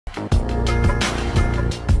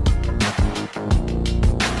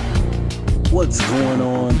What's going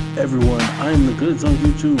on, everyone? I am the Goods on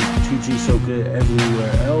YouTube, TGsoGood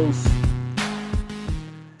everywhere else.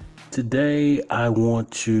 Today, I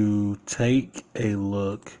want to take a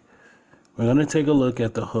look. We're going to take a look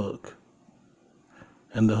at the hook.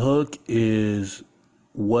 And the hook is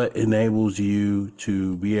what enables you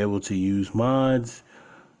to be able to use mods.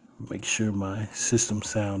 Make sure my system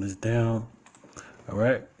sound is down. All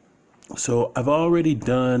right. So I've already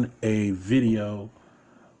done a video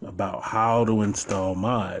about how to install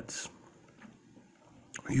mods.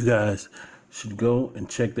 You guys should go and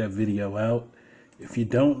check that video out. If you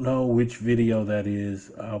don't know which video that is,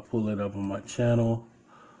 I'll pull it up on my channel.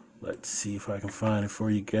 Let's see if I can find it for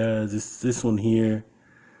you guys. It's this one here,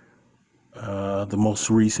 the most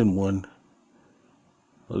recent one.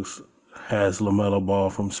 Has LaMelo Ball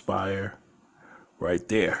from Spire right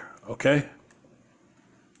there. Okay,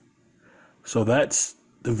 so that's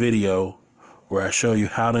the video where I show you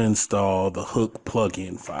how to install the hook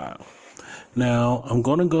plugin file. Now, I'm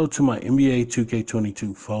going to go to my NBA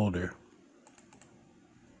 2K22 folder.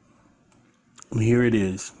 And here it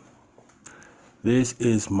is. This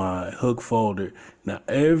is my hook folder. Now,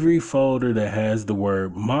 every folder that has the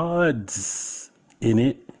word mods in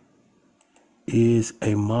it is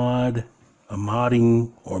a modding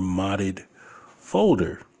or modded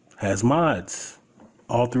folder. Has mods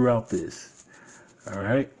all throughout this. All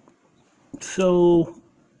right. So,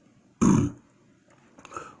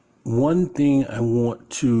 one thing I want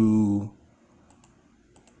to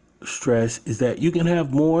stress is that you can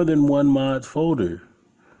have more than one mods folder.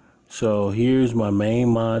 So here's my main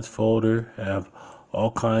mods folder. I have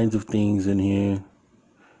all kinds of things in here.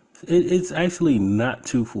 It's actually not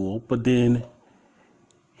too full, but then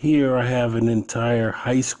here I have an entire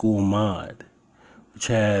high school mod, which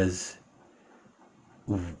has,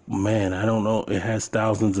 man, I don't know, it has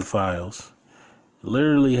thousands of files. It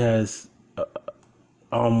literally has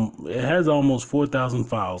it has almost 4,000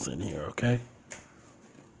 files in here. Okay,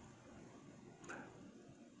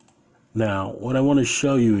 now what I want to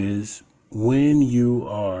show you is when you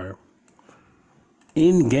are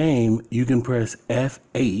in game, you can press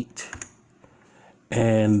F8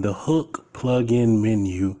 and the hook plugin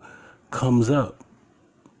menu comes up.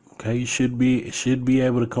 Okay, it should be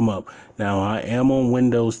able to come up. Now, I am on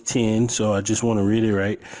Windows 10, so I just want to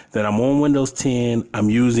reiterate that I'm on Windows 10.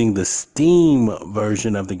 I'm using the Steam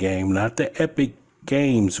version of the game, not the Epic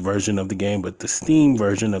Games version of the game, but the Steam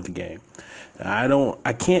version of the game.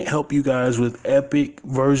 I can't help you guys with Epic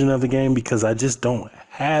version of the game because I just don't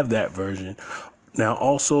have that version. Now,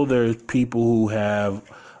 also, there's people who have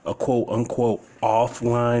a quote-unquote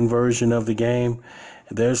offline version of the game.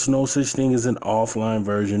 There's no such thing as an offline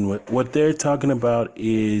version. What they're talking about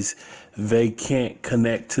is they can't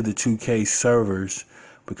connect to the 2K servers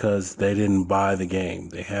because they didn't buy the game.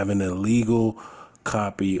 They have an illegal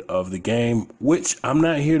copy of the game, which I'm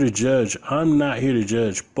not here to judge.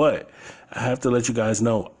 But I have to let you guys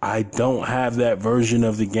know I don't have that version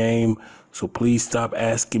of the game, so please stop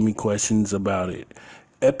asking me questions about it.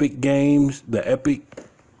 Epic Games, the Epic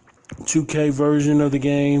 2K version of the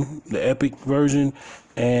game, the Epic version,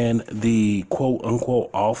 and the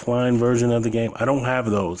quote-unquote offline version of the game, I don't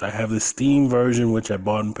have those. I have the Steam version, which I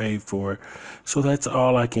bought and paid for. So that's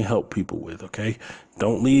all I can help people with, okay?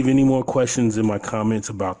 Don't leave any more questions in my comments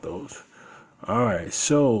about those. All right,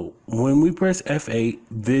 so when we press F8,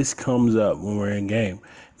 this comes up when we're in game.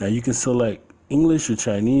 Now, you can select English or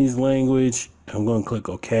Chinese language. I'm going to click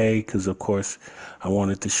OK because, of course, I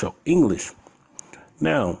want it to show English.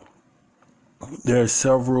 Now, there are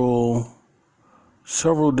several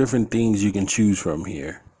different things you can choose from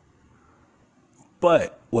here.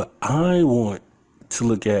 But what I want to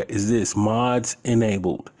look at is this, mods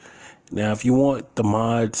enabled. Now, if you want the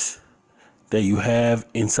mods that you have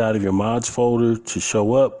inside of your mods folder to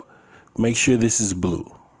show up, make sure this is blue.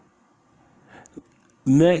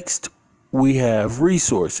 Next, we have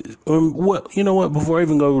resources. You know what? Before I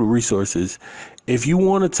even go to resources, if you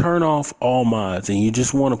want to turn off all mods and you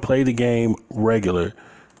just want to play the game regular,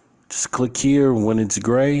 just click here when it's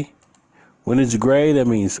gray. When it's gray, that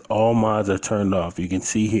means all mods are turned off. You can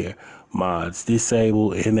see here, mods,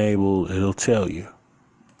 disable, enable, it'll tell you.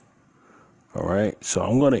 All right, so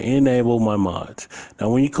I'm going to enable my mods. Now,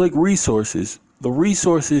 when you click resources, the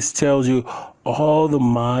resources tells you all the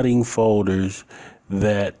modding folders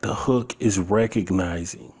that the hook is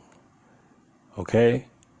recognizing. Okay,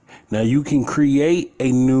 now you can create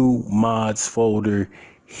a new mods folder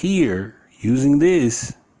here using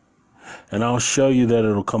this, and I'll show you that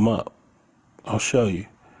it'll come up. I'll show you.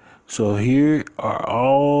 So here are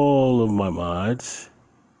all of my mods.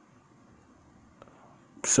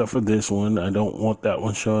 except for this one. I don't want that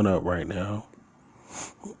one showing up right now.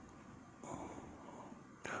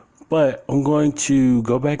 But I'm going to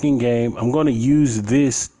go back in game. I'm going to use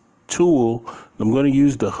this tool. I'm going to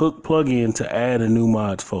use the hook plugin to add a new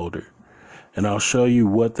mods folder. And I'll show you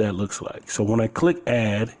what that looks like. So when I click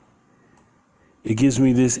add, it gives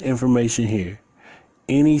me this information here.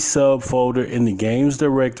 Any subfolder in the games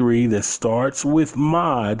directory that starts with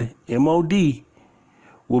mod, M-O-D,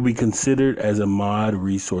 will be considered as a mod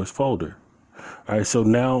resource folder. All right, so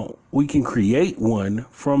now we can create one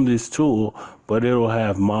from this tool, but it'll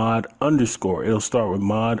have mod underscore. It'll start with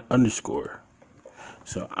mod underscore.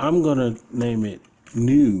 So I'm gonna name it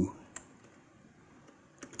new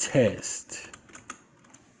test.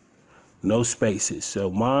 No spaces. So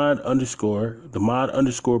mod underscore, the mod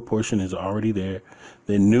underscore portion is already there.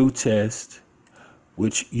 Then new test,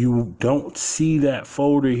 which you don't see that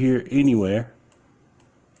folder here anywhere.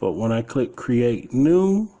 But when I click create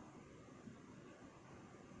new,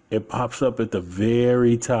 it pops up at the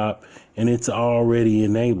very top and it's already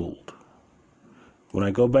enabled. When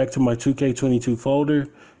I go back to my 2K22 folder,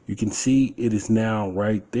 you can see it is now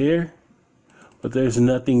right there. But there's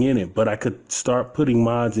nothing in it, but I could start putting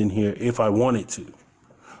mods in here if I wanted to,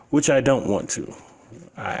 which I don't want to.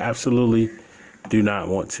 I absolutely do not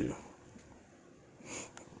want to.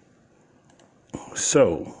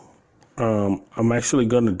 So I'm actually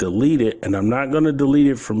going to delete it, and I'm not going to delete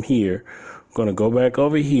it from here. I'm going to go back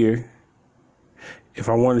over here. If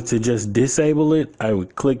I wanted to just disable it, I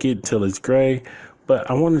would click it till it's gray, but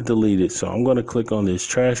I want to delete it. So I'm going to click on this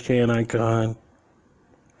trash can icon.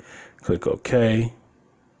 Click OK.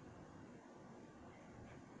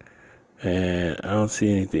 And I don't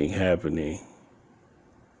see anything happening.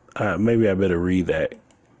 Maybe I better read that.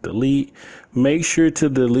 Delete. Make sure to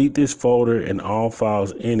delete this folder and all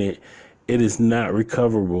files in it. It is not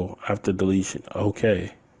recoverable after deletion.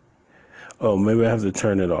 Okay. Oh, maybe I have to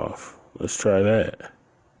turn it off. Let's try that.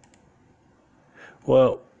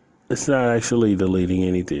 Well, it's not actually deleting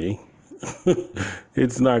anything.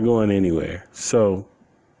 It's not going anywhere. So,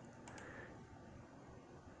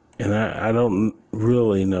 and I don't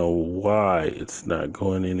really know why it's not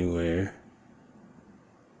going anywhere.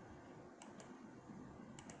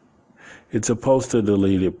 It's supposed to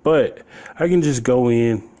delete it, but I can just go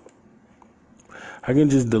in. I can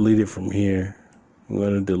just delete it from here. I'm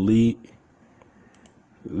going to delete.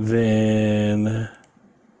 Then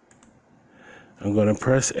I'm going to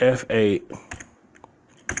press F8.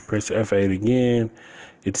 Press F8 again.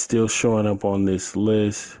 It's still showing up on this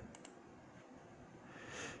list.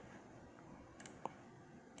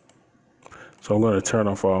 So I'm going to turn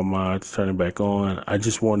off all mods, turn it back on. I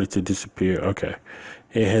just want it to disappear. Okay.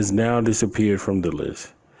 It has now disappeared from the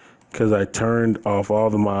list because I turned off all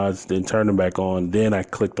the mods, then turned them back on. Then I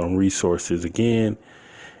clicked on resources again.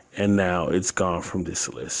 And now it's gone from this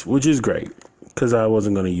list, which is great because I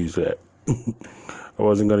wasn't going to use that. I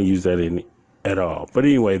wasn't going to use that at all. But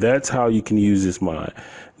anyway, that's how you can use this mod.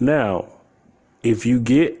 Now, if you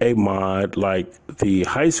get a mod like the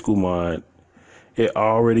high school mod, it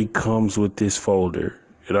already comes with this folder.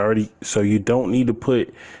 So you don't need to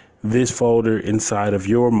put this folder inside of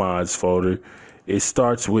your mods folder. It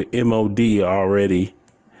starts with MOD already.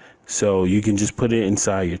 So you can just put it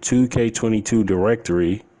inside your 2K22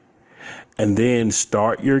 directory and then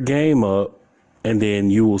start your game up and then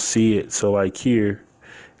you will see it. So like here,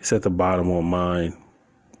 it's at the bottom on mine.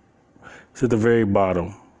 It's at the very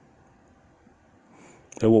bottom.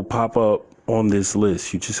 It will pop up on this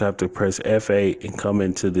list. You just have to press F8 and come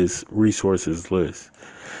into this resources list.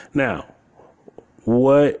 Now,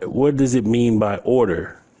 what does it mean by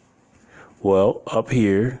order? Well, up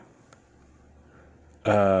here,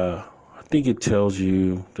 I think it tells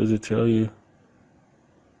you. Does it tell you?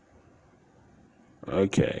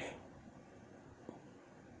 Okay.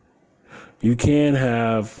 You can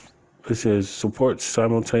have, it says support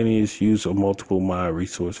simultaneous use of multiple mod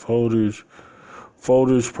resource folders.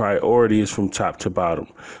 Folders priority is from top to bottom.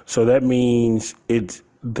 So that means it's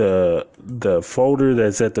the folder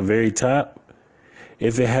that's at the very top.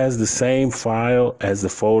 If it has the same file as the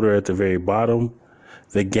folder at the very bottom,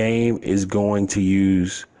 the game is going to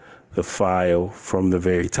use the file from the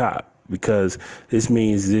very top because this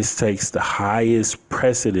means this takes the highest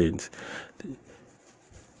precedence.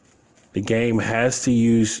 The game has to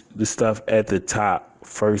use the stuff at the top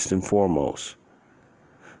first and foremost.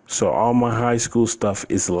 So all my high school stuff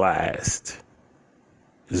is last.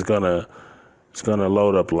 It's gonna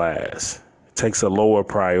load up last. It takes a lower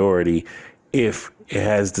priority if it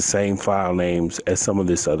has the same file names as some of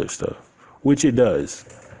this other stuff, which it does,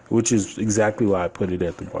 which is exactly why I put it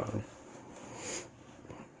at the bottom.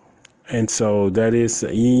 And so that is,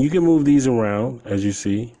 you can move these around as you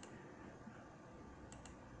see.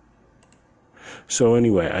 So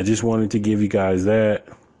anyway, I just wanted to give you guys that.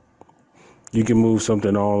 You can move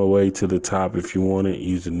something all the way to the top if you want it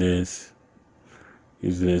using this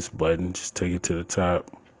button. Just take it to the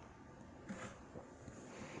top.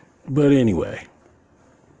 But anyway,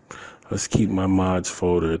 let's keep my mods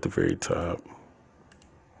folder at the very top.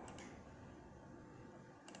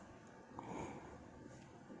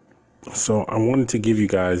 So I wanted to give you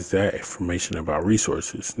guys that information about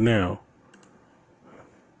resources. Now,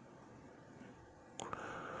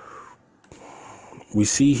 we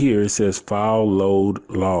see here it says file load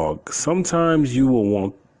log. Sometimes you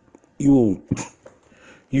will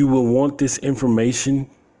want this information.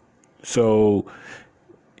 So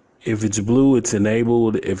if it's blue, it's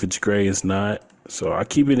enabled. If it's gray, it's not. So I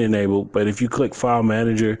keep it enabled. But if you click File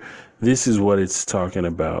Manager, this is what it's talking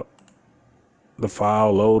about. The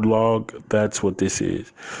file load log, that's what this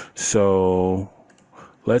is. So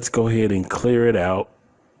let's go ahead and clear it out,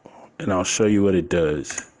 and I'll show you what it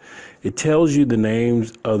does. It tells you the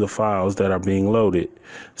names of the files that are being loaded.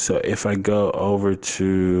 So if I go over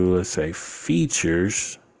to, let's say,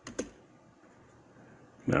 features,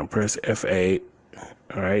 now press F8.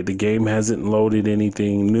 All right, the game hasn't loaded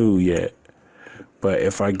anything new yet. But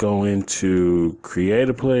if I go into create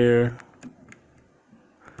a player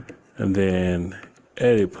and then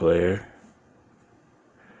edit player,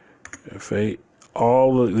 F8,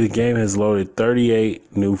 the game has loaded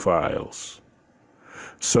 38 new files.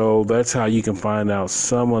 So that's how you can find out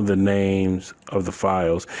some of the names of the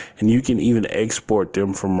files, and you can even export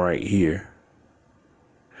them from right here.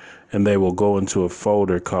 And they will go into a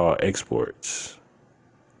folder called exports.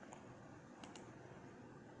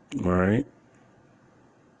 All right.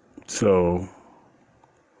 So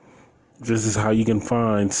this is how you can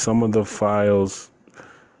find some of the files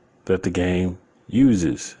that the game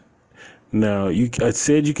uses. Now, I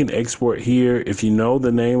said you can export here. If you know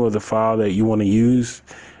the name of the file that you want to use,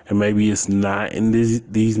 and maybe it's not in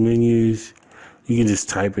these menus, you can just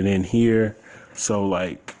type it in here. So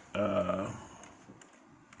like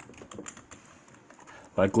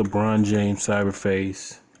LeBron James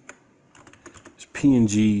cyberface, it's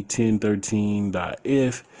PNG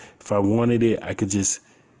 1013.if. If I wanted it, I could just,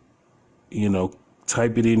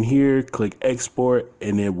 type it in here, click export,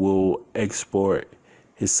 and it will export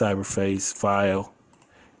his cyberface file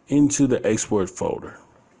into the export folder.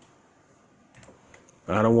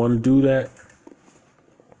 I don't want to do that.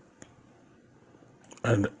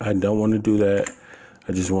 I don't want to do that.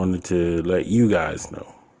 I just wanted to let you guys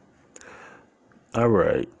know. All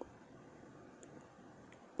right.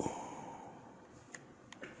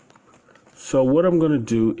 So what I'm going to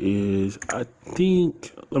do is, let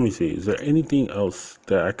me see, is there anything else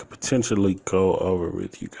that I could potentially go over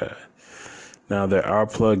with you guys? Now, there are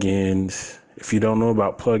plugins. If you don't know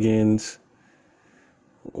about plugins,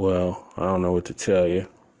 well, I don't know what to tell you.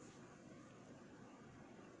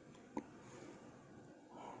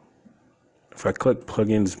 If I click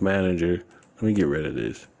Plugins Manager, let me get rid of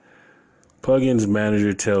this. Plugins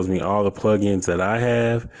Manager tells me all the plugins that I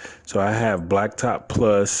have. So I have Blacktop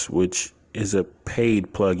Plus, which is a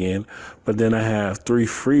paid plugin, but then I have 3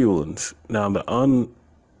 free ones. Now, the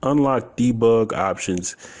unlock debug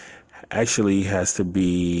options actually has to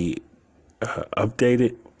be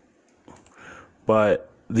updated,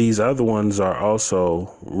 but these other ones are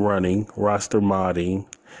also running, roster modding,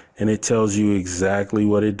 and it tells you exactly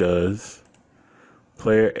what it does.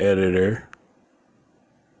 Player editor,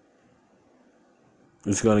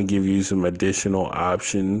 it's going to give you some additional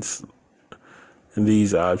options, and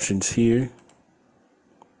these options here: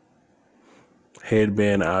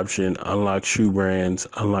 headband option, unlock shoe brands,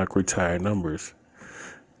 unlock retired numbers.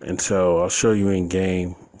 And so I'll show you in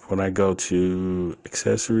game. When I go to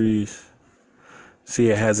accessories, see,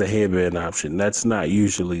 it has a headband option. That's not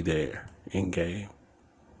usually there in game.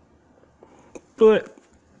 But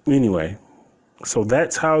anyway, so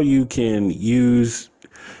that's how you can use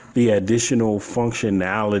the additional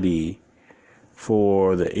functionality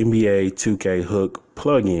for the NBA 2K Hook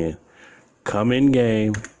plugin. Come in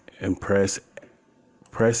game and press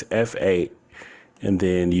F8. And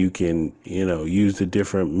then you can, use the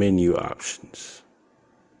different menu options.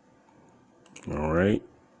 All right.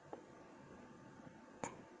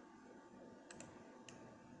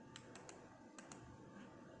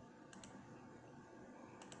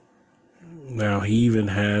 Now he even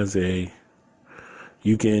has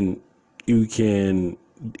you can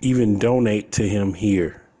even donate to him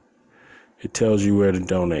here. It tells you where to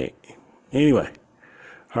donate. Anyway.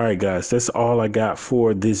 All right, guys, that's all I got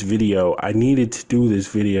for this video. I needed to do this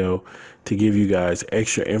video to give you guys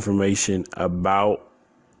extra information about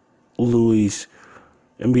Looyh's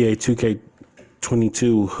NBA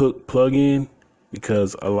 2K22 Hook plugin.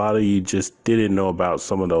 because a lot of you just didn't know about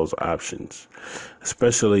some of those options,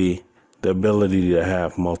 especially the ability to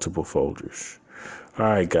have multiple folders. All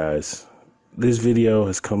right, guys, this video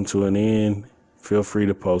has come to an end. Feel free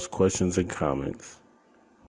to post questions and comments.